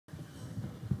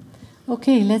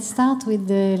Okay, let's start with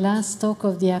the last talk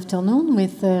of the afternoon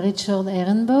with Richard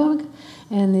Ehrenborg,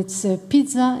 and it's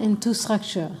pizza and two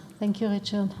structure. Thank you,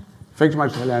 Richard. Thanks so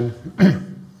much, Helen.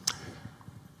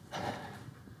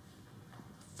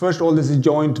 First of all, this is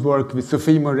joint work with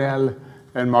Sophie Morel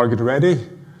and Margaret Reddy,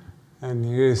 and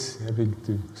here's having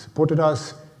supported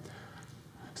us.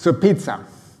 So pizza.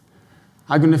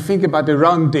 I'm going to think about the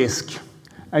round disk,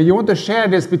 and you want to share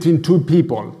this between two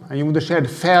people, and you want to share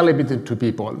it fairly between two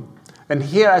people. And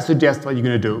here I suggest what you're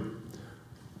going to do.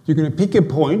 You're going to pick a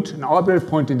point, an arbitrary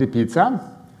point in the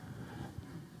pizza,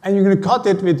 and you're going to cut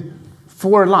it with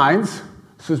 4 lines.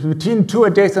 So between 2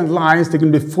 adjacent lines, they're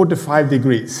going to be 45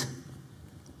 degrees.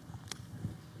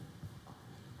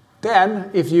 Then,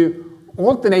 if you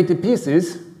alternate the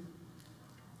pieces,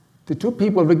 the 2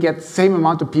 people will get the same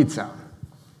amount of pizza.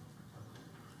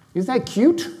 Isn't that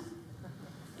cute?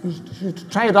 You should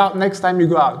try it out next time you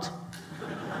go out.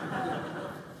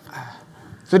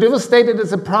 So this was stated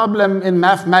as a problem in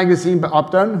Math magazine by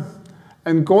Upton,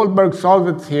 and Goldberg solved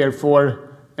it here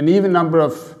for an even number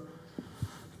of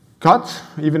cuts,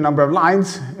 even number of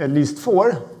lines, at least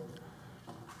 4.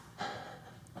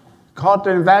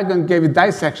 Carter and Wagon gave a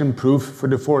dissection proof for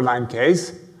the 4-line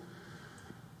case.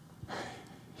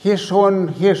 Here shown,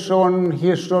 here shown,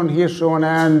 here shown, here shown,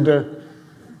 and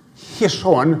here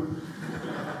shown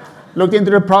looked into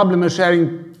the problem of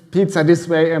sharing pizza this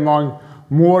way among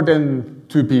more than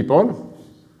 2 people.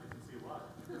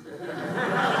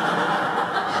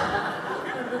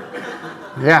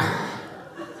 Yeah.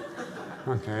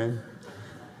 Okay.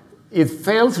 It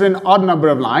fails for an odd number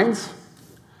of lines,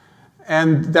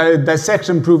 and the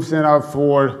dissection proofs are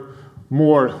for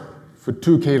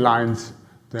 2K lines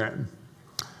there.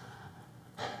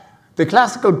 The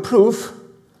classical proof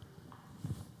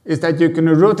is that you can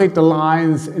rotate the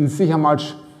lines and see how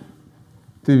much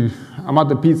the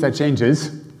amount of pizza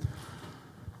changes.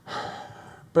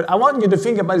 But I want you to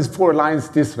think about these 4 lines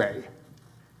this way.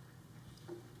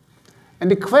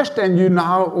 And the question you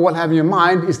now all have in your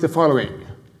mind is the following.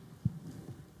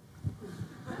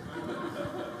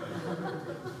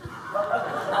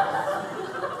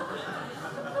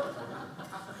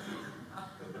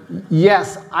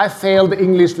 Yes, I failed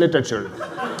English literature.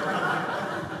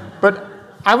 But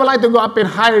I would like to go up in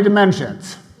higher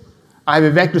dimensions. I have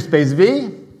a vector space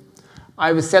V. I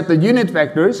have a set of unit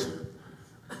vectors.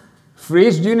 For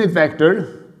each unit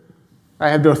vector, I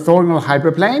have the orthogonal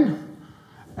hyperplane,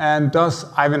 and thus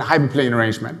I have a hyperplane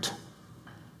arrangement.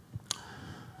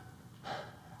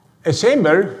 A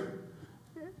chamber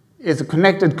is a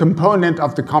connected component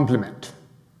of the complement.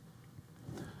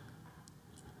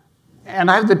 And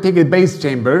I have to pick a base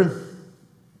chamber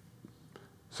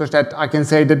such that I can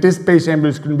say that this base chamber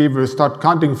is going to be where we start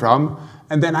counting from,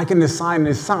 and then I can assign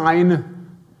a sign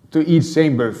to each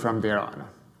chamber from there on.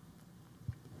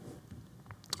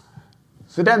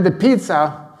 So then the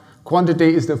pizza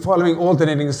quantity is the following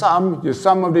alternating sum, your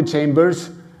sum of the chambers,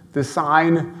 the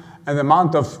sign, and the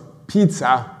amount of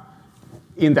pizza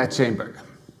in that chamber.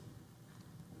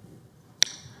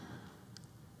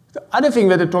 The other thing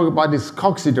that I talk about is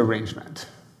Coxeter arrangement.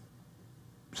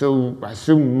 So I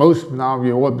assume most now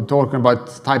we all be talking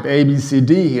about type A, B, C,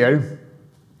 D here.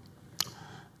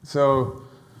 So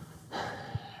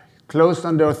closed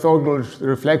under orthogonal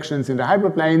reflections in the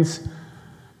hyperplanes,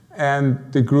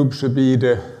 and the group should be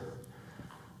the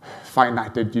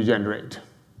finite that you generate.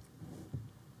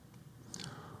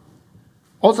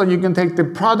 Also, you can take the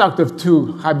product of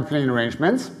 2 hyperplane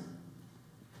arrangements.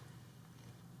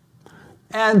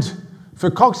 And for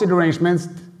Coxeter arrangements,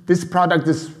 this product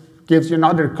gives you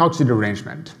another Coxeter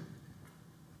arrangement.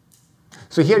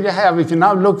 So here you have, if you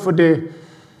now look for the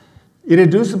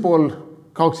irreducible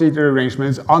Coxeter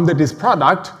arrangements under this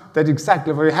product, that's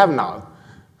exactly what we have now.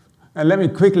 And let me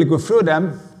quickly go through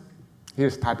them.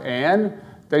 Here's type An,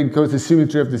 then goes the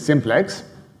symmetry of the simplex.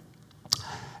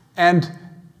 And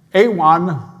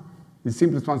A1, the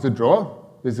simplest one to draw.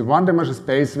 There's a 1-dimensional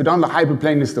space with only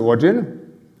hyperplane is the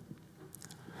origin.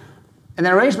 And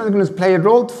the arrangement is going to play a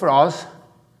role for us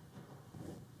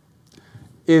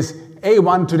is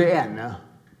A1 to the n.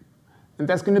 And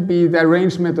that's going to be the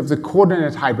arrangement of the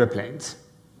coordinate hyperplanes.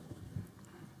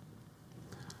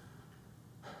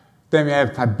 Then we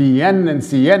have type Bn and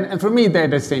Cn, and for me they're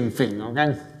the same thing,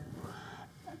 okay?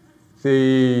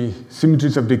 The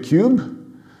symmetries of the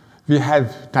cube. We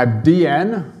have type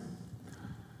Dn.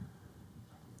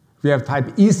 We have type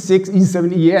E6,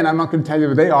 E7, En. I'm not going to tell you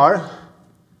what they are.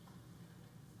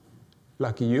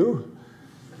 Lucky you.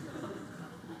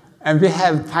 And we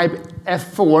have type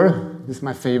F4. This is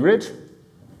my favorite.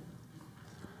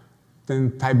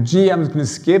 Then type G, I'm going to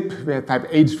skip. We have type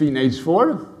H3 and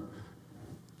H4.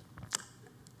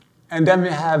 And then we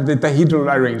have the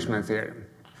dihedral arrangement theorem,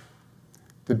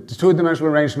 the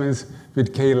two-dimensional arrangements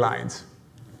with k lines.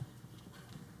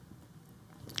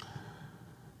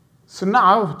 So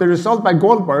now the result by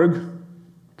Goldberg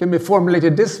can be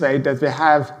formulated this way, that we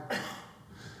have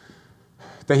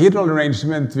the dihedral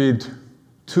arrangement with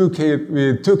two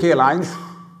k lines,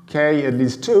 k at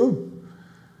least 2,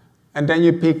 and then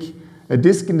you pick a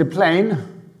disk in the plane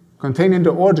containing the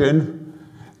origin,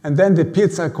 and then the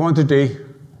pizza quantity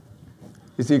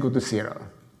is equal to 0.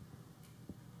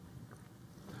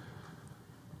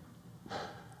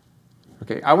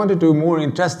 Okay, I want to do more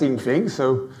interesting things,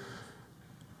 so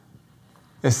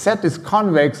a set is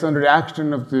convex on the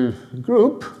reaction of the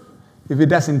group if it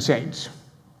doesn't change.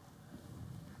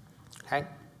 Okay?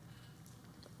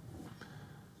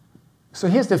 So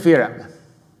here's the theorem.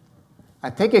 I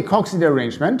take a Coxeter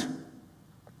arrangement,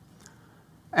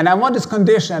 and I want this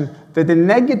condition that the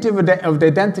negative of the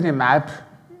identity map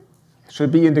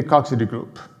should be in the Coxeter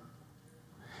group.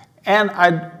 And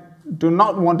I do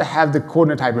not want to have the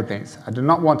coordinate hyperplanes. I do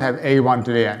not want to have A1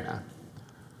 to the n.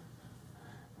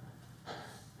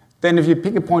 Then if you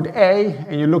pick a point A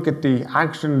and you look at the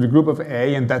action of the group of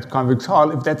A and that convex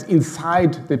hull, if that's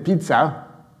inside the pizza,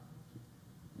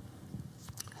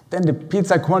 then the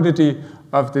pizza quantity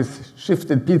of this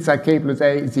shifted pizza k plus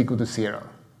A is equal to 0.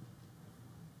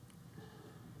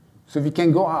 So we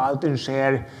can go out and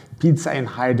share pizza in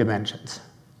higher dimensions.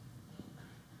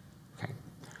 Okay.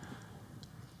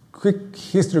 Quick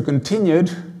history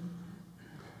continued.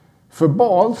 For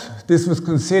balls, this was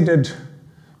considered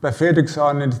by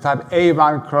Fredriksson in the type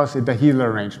A1 cross a dihedral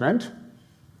arrangement.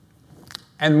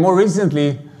 And more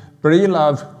recently,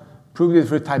 Barilov proved it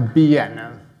for type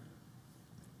Bn.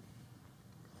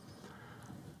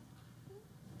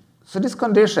 So this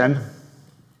condition,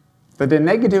 that the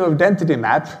negative identity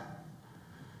map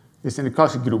is in the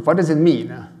Coxeter group, what does it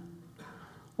mean?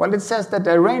 Well, it says that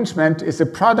the arrangement is a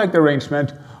product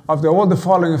arrangement of all the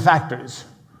following factors.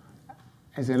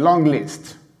 It's a long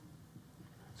list.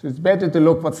 So it's better to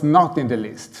look what's not in the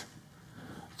list.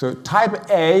 So type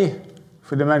A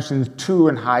for dimensions 2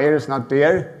 and higher is not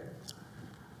there.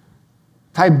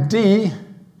 Type D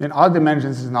in odd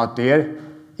dimensions is not there.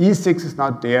 E6 is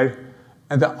not there.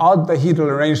 And the odd dihedral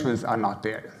arrangements are not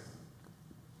there.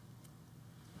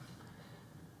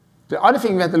 The other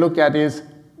thing we have to look at is,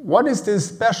 what is this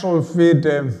special with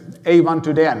A1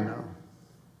 to the n?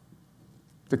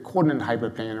 The coordinate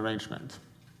hyperplane arrangement.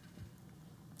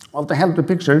 Well, to help the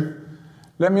picture,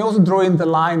 let me also draw in the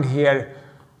line here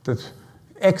that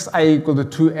xi equal to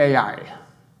 2ai.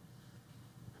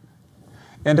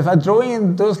 And if I draw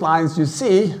in those lines, you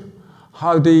see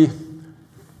how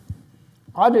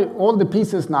all the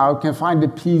pieces now can find a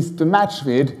piece to match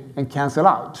with and cancel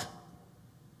out,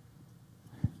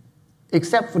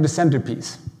 except for the center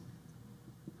piece.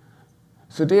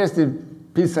 So there's the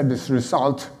piece that is the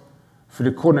result for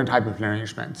the coordinate hyperplane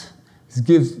arrangement.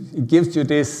 It gives you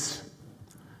this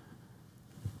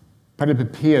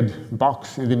parallelepiped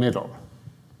box in the middle.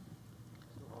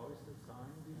 So how is the sign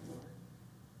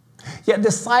defined? Yeah,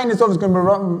 the sign is always going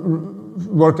to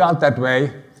work out that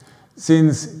way,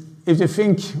 since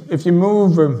if you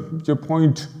move your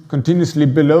point continuously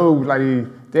below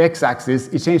like the x-axis,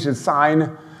 it changes its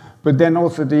sign, but then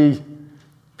also the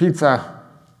pizza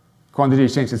quantity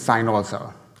changes its sign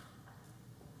also.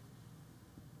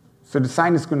 So the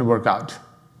sign is going to work out.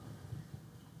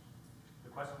 The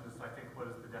question is, I think, what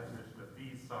is the definition of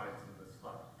these signs in this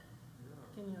slide?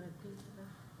 Can you repeat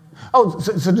that? Oh,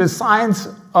 so the signs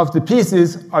of the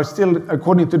pieces are still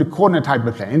according to the coordinate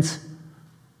hyperplanes.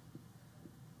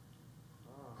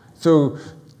 So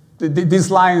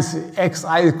these lines,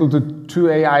 xi equal to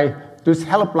 2ai, those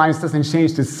help lines doesn't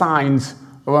change the signs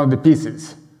of one of the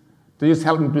pieces. They just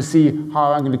help me to see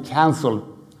how I'm going to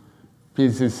cancel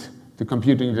pieces to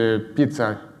computing the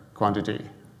pizza quantity.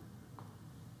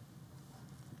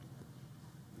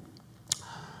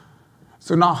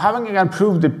 So now how am I going to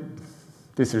prove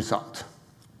this result?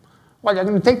 Well, I'm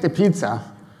going to take the pizza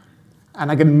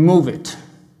and I can move it.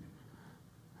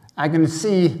 I can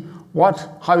see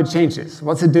how it changes.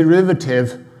 What's the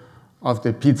derivative of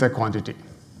the pizza quantity?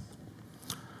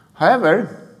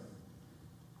 However,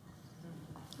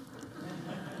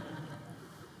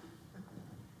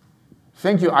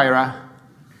 thank you, Ira.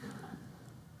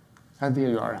 There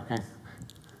you are. Okay.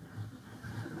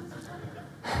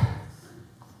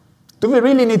 Do we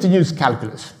really need to use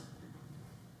calculus?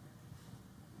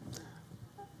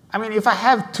 I mean, if I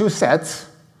have two sets,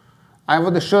 I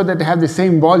want to show that they have the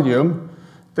same volume.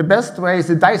 The best way is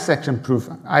a dissection proof.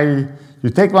 You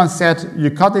take one set,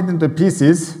 you cut it into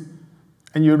pieces,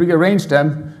 and you rearrange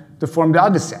them to form the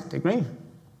other set. Agree?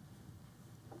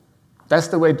 That's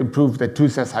the way to prove that two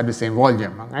sets have the same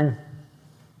volume. Okay?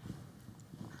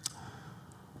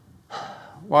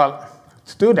 Well,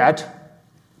 to do that,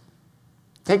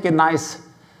 take a nice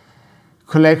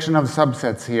collection of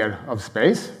subsets here of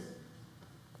space.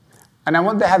 And I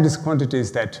want to have these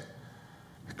quantities that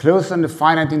close on the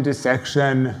finite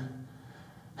intersection.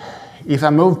 If I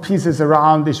move pieces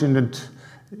around, it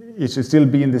should still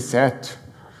be in the set.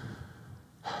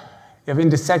 If I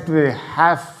intersect with a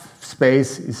half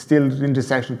space, it's still the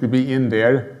intersection could be in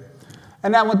there.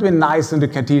 And I want to be nice on the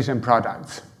Cartesian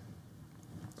products.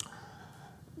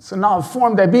 So now I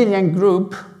form the abelian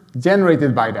group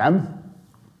generated by them.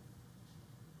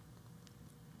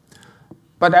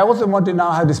 But I also want to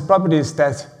now have this property is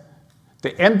that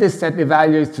the empty set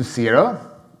evaluates to 0.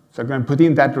 So I'm going to put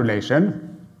in that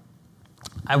relation.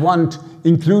 I want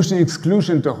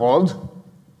inclusion-exclusion to hold.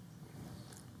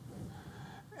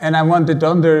 And I want it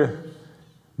under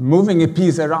moving a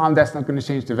piece around, that's not going to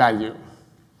change the value.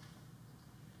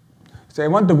 So I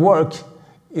want to work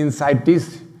inside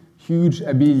this huge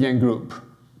abelian group.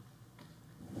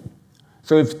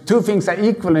 So if two things are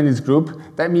equal in this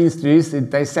group, that means there is a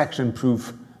dissection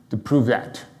proof to prove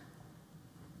that.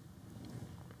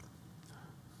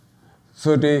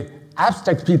 So the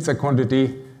abstract pizza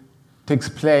quantity takes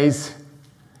place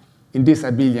in this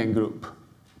abelian group.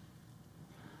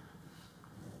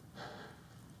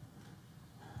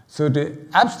 So the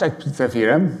abstract pizza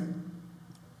theorem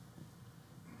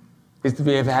is that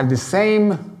we have the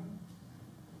same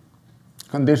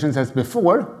conditions as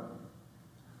before,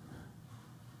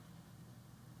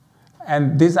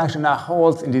 and this actually now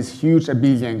holds in this huge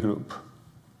abelian group.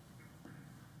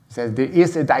 It says there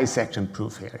is a dissection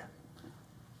proof here.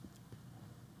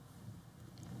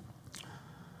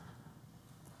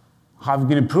 How are we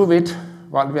going to prove it?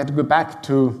 Well, we have to go back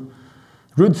to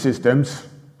root systems,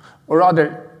 or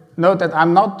rather, note that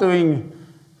I'm not doing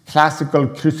classical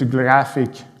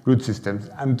crystallographic root systems.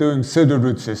 I'm doing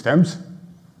pseudo-root systems.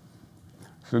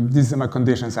 So these are my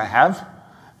conditions I have.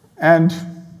 And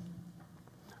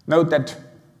note that,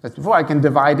 as before, I can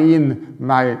divide in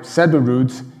my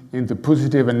pseudo-roots into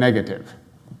positive and negative.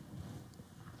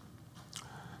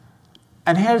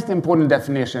 And here's the important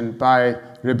definition by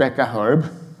Rebecca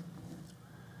Herb.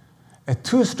 A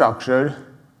two-structure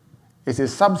is a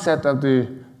subset of the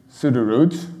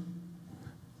pseudo-roots,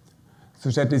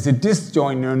 such that it's a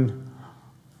disjoint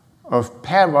of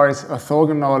pairwise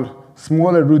orthogonal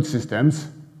smaller root systems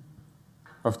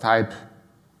of type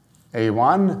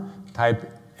A1,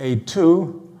 type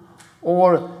A2,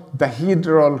 or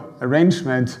dihedral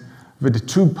arrangement with a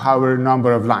 2-power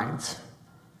number of lines.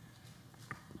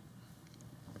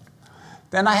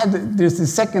 Then there's the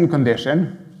second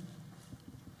condition,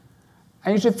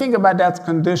 and you should think about that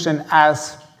condition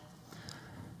as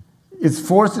it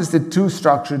forces the two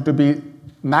structure to be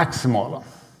maximal.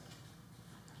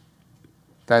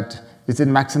 That it's a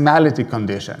maximality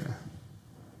condition.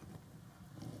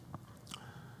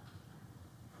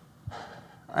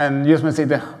 And you just want to say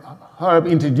that Herb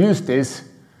introduced this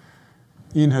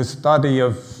in her study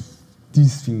of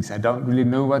these things. I don't really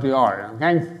know what they are,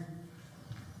 okay?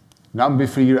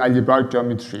 Number-free algebraic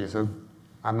geometry, so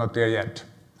I'm not there yet.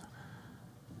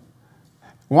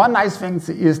 One nice thing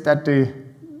is that the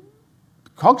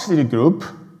Coxeter group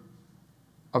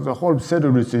of the whole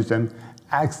pseudo-root system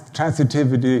acts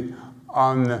transitivity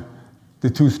on the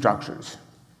two structures.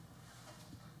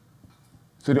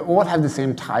 So they all have the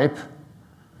same type.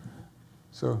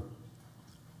 So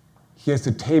here's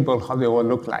the table, how they all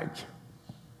look like.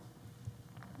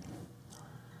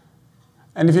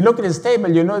 And if you look at this table,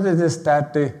 you notice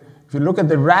that if you look at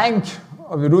the rank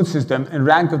of the root system and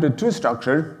rank of the two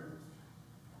structure,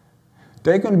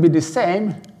 they're going to be the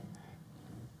same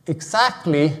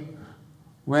exactly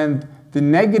when the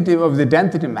negative of the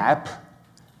identity map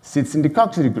sits in the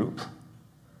Coxeter group.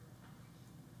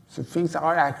 So things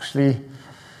are actually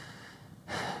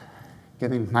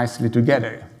getting nicely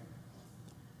together.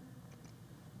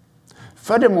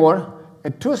 Furthermore,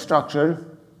 a two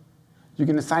structure, you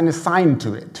can assign a sign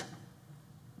to it.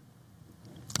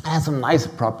 It has some nice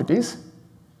properties.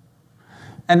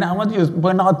 And I want to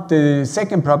point out the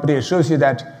second property. It shows you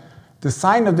that the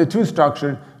sign of the two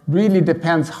structure really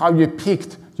depends how you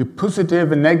picked your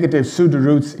positive and negative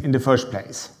pseudo-roots in the first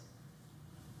place.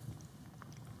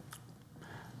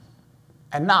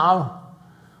 And now,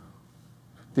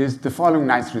 there's the following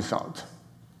nice result.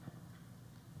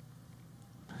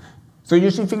 So you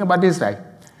should think about it this way.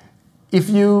 If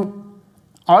you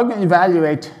are going to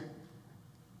evaluate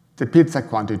the pizza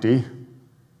quantity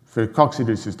for a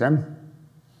Coxeter system,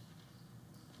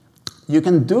 you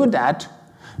can do that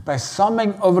by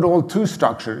summing over all two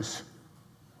structures.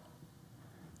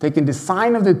 taking the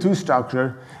sign of the 2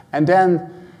 structure and then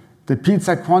the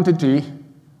pizza quantity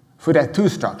for that 2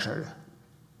 structure.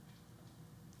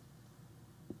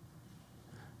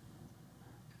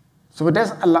 So what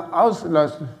this allows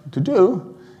us to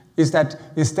do is that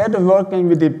instead of working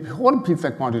with the whole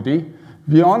pizza quantity,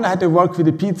 we only had to work with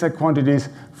the pizza quantities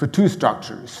for 2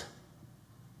 structures.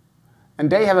 And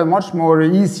they have a much more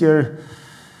easier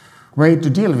way to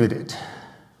deal with it.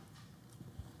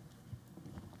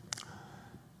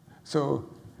 So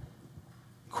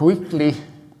quickly,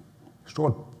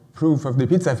 short proof of the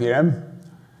pizza theorem.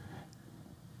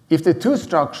 If the 2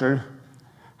 structure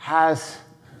has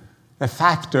a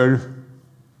factor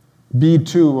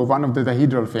B2 of one of the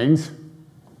dihedral things,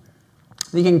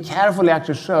 we can carefully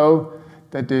actually show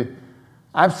that the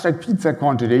abstract pizza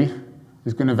quantity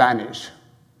is going to vanish.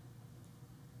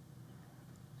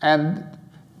 And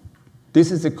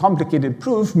this is a complicated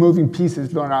proof, moving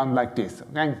pieces around like this,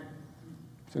 okay?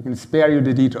 So I can spare you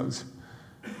the details.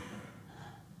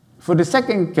 For the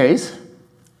second case,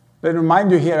 let me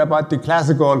remind you here about the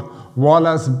classical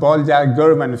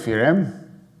Wallace-Bolyai-Gurman theorem.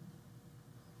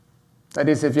 That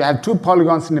is, if you have 2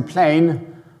 polygons in a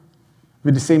plane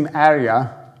with the same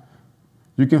area,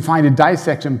 you can find a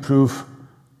dissection proof.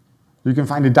 You can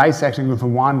find a dissection going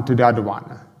from one to the other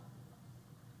one.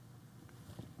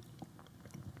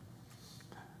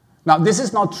 Now, this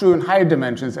is not true in higher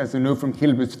dimensions, as we know from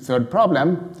Hilbert's third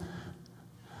problem,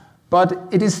 but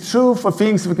it is true for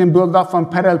things we can build up from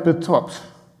parallel topes.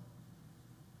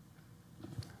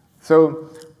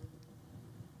 So,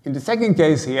 in the second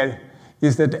case here,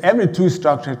 is that every 2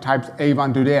 structure types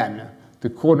A1 to the n, the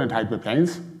coordinate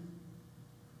hyperplanes.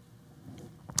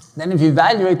 Then if you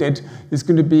evaluate it, it's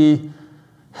going to be,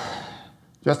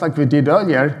 just like we did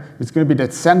earlier, it's going to be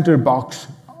that center box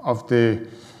of the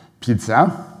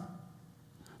pizza.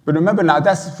 But remember now,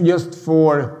 that's just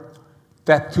for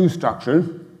that 2 structure.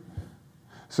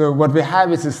 So what we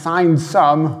have is a signed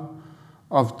sum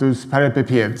of those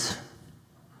parallelepipeds.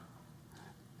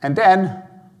 And then,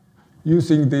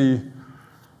 using the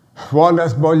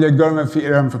Wallace-Bolyai-Gurman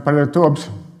theorem for parallel topes,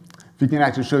 we can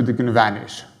actually show they're going to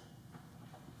vanish.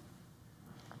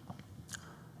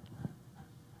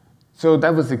 So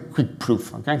that was a quick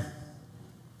proof, okay?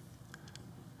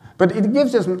 But it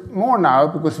gives us more now,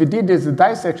 because we did this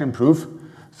dissection proof.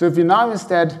 So if you now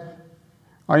instead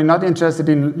are not interested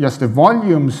in just the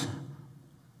volumes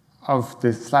of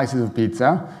the slices of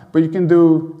pizza, but you can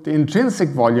do the intrinsic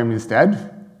volume instead.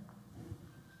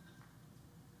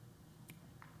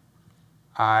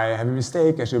 I have a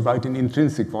mistake. I should write in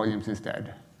intrinsic volumes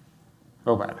instead.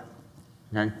 Oh well.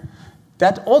 Okay?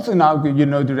 That also now, you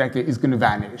know directly, is going to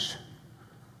vanish.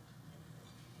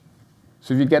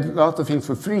 So you get lots of things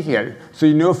for free here. So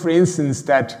you know, for instance,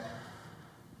 that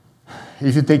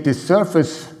if you take the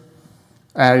surface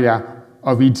area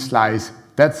of each slice,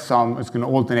 that sum is going to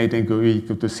alternate and go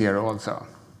equal to 0 also.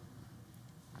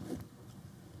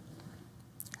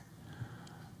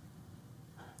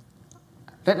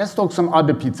 Let's talk some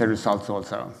other pizza results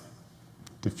also,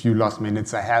 the few last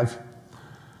minutes I have.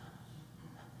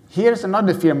 Here's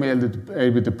another theorem we're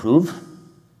able to prove.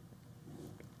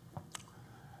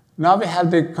 Now we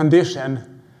have the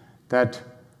condition that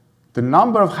the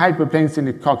number of hyperplanes in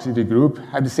the Coxeter group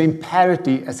have the same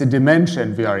parity as the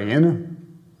dimension we are in.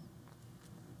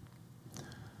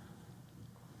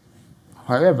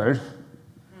 However,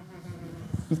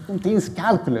 it contains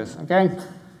calculus, okay?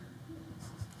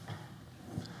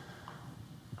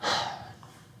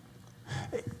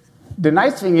 The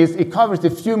nice thing is it covers a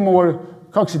few more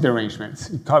Coxeter arrangements.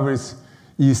 It covers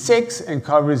E6 and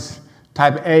covers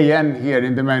type AN here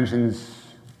in dimensions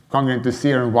congruent to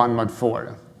 0 and 1 mod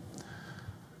 4.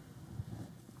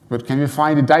 But can we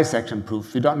find a dissection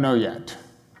proof? We don't know yet.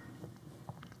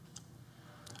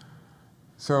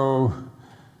 So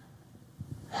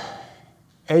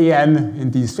AN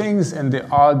in these things and the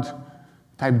odd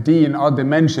type D in odd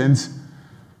dimensions,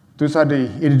 those are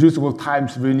the irreducible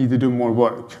types we need to do more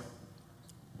work.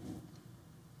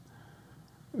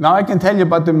 Now I can tell you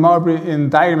about the Marbury in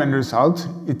Diamond result.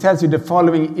 It tells you the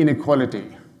following inequality.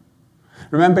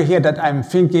 Remember here that I'm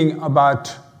thinking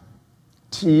about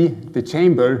T, the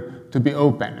chamber, to be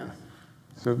open.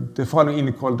 So the following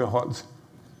inequality holds.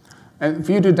 And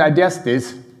for you to digest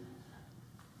this,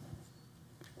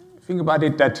 think about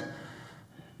it that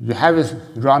you have this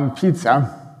round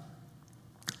pizza,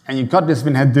 and you got this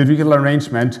when you had the regular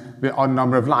arrangement with odd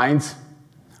number of lines.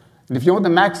 And if you want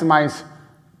to maximize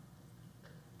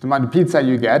the amount of pizza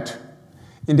you get,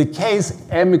 in the case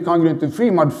M is congruent to 3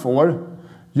 mod 4,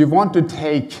 you want to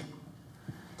take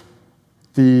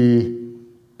the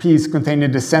piece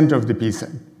containing the center of the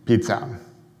pizza.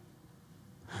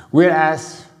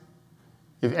 Whereas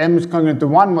if m is congruent to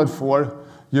 1 mod 4,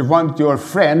 you want your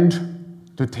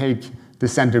friend to take the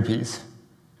centerpiece,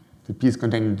 the piece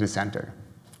containing the center.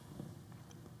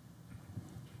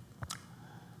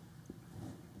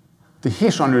 The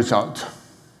Hirschhorn result.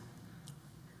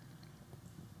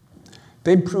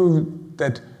 They prove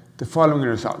that the following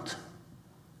result.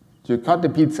 You cut the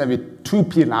pizza with 2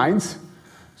 p lines,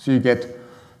 so you get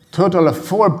total of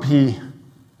 4 p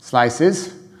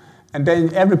slices, and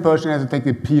then every person has to take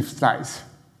a p slice.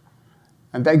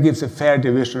 And that gives a fair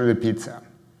division of the pizza.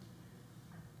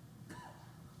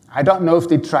 I don't know if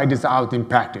they tried this out in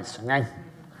practice, okay?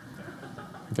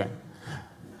 Okay.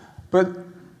 But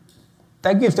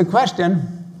that gives the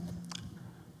question,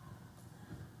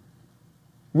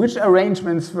 which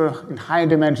arrangements for in higher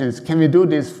dimensions can we do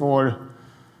this for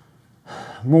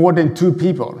more than 2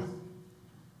 people?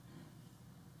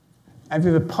 And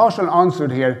we have a partial answer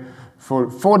here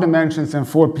for 4 dimensions and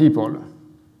 4 people.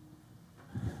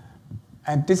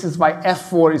 And this is why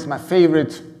F4 is my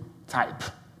favorite type.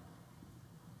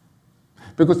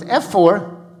 Because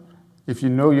F4, if you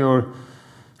know your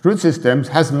root systems,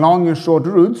 has long and short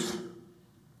roots.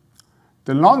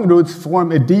 The long roots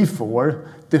form a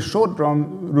D4, the short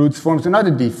roots forms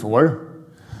another D4.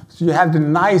 So you have the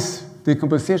nice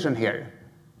decomposition here.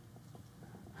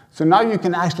 So now you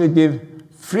can actually give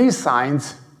 3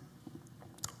 signs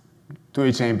to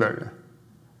a chamber.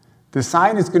 The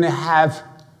sign is going to have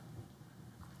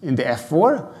in the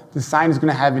F4, the sign is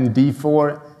going to have in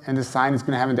D4, and the sign is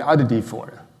going to have in the other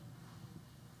D4.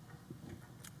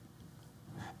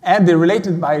 And they're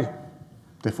related by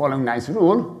the following nice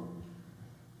rule.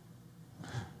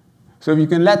 So you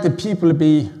can let the people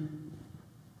be,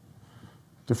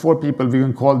 the 4 people, we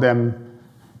can call them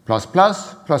plus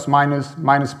plus, plus minus,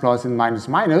 minus plus, and minus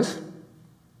minus.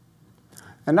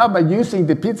 And now by using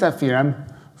the pizza theorem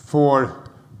for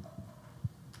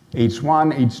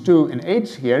H1, H2, and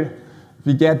H here,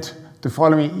 we get the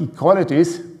following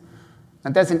equalities.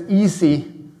 And that's an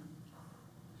easy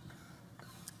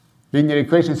linear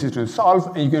equation system to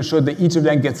solve, and you can show that each of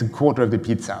them gets a quarter of the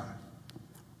pizza.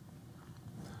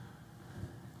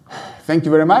 Thank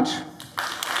you very much.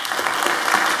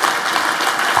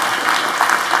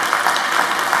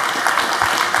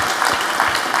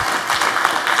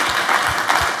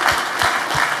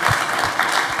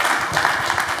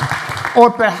 Or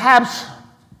perhaps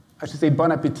I should say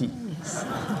bon appetit. Yes.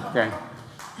 Okay.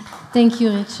 Thank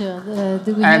you, Richard.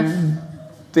 Do we And have...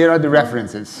 there are the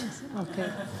references. Yes.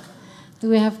 Okay. Do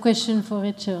we have question for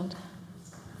Richard? Do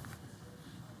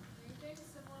you think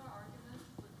similar arguments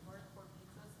would work for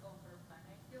pizzas over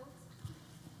finite fields?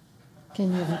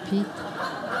 Can you repeat?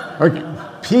 Okay.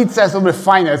 Pizzas over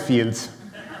finite fields.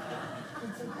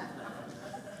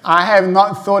 I have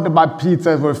not thought about pizzas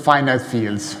over finite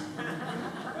fields.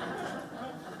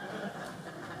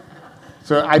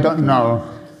 So I don't know.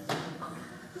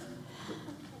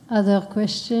 Other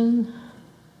question?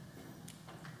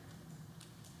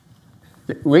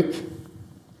 Wick?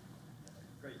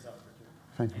 Great talk, Richard.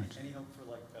 Thank you. Any hope for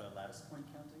like lattice point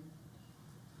counting?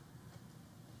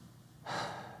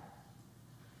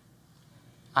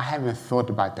 I haven't thought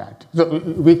about that. So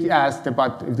Wick asked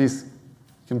about if this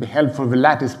can be helpful with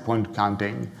lattice point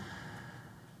counting.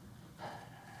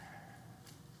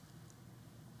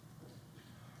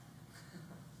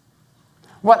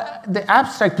 Well, the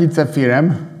abstract pizza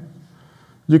theorem,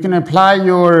 you can apply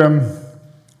your,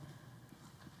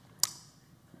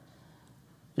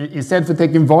 instead of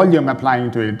taking volume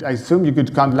applying to it, I assume you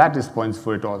could count lattice points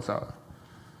for it also.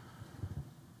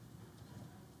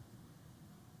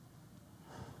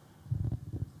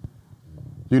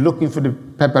 You're looking for the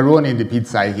pepperoni in the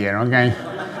pizza here, okay?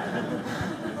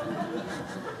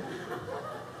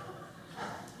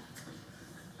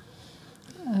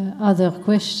 Other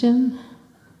question?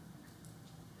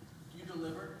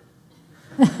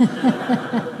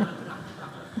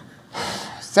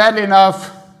 Sadly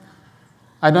enough,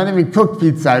 I don't even cook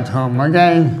pizza at home,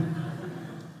 okay?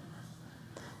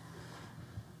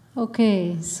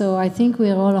 Okay, so I think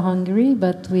we're all hungry,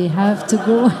 but we have to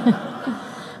go.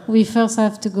 We first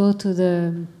have to go to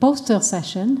the poster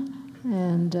session.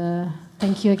 And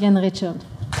thank you again, Richard.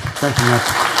 Thank you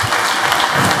much.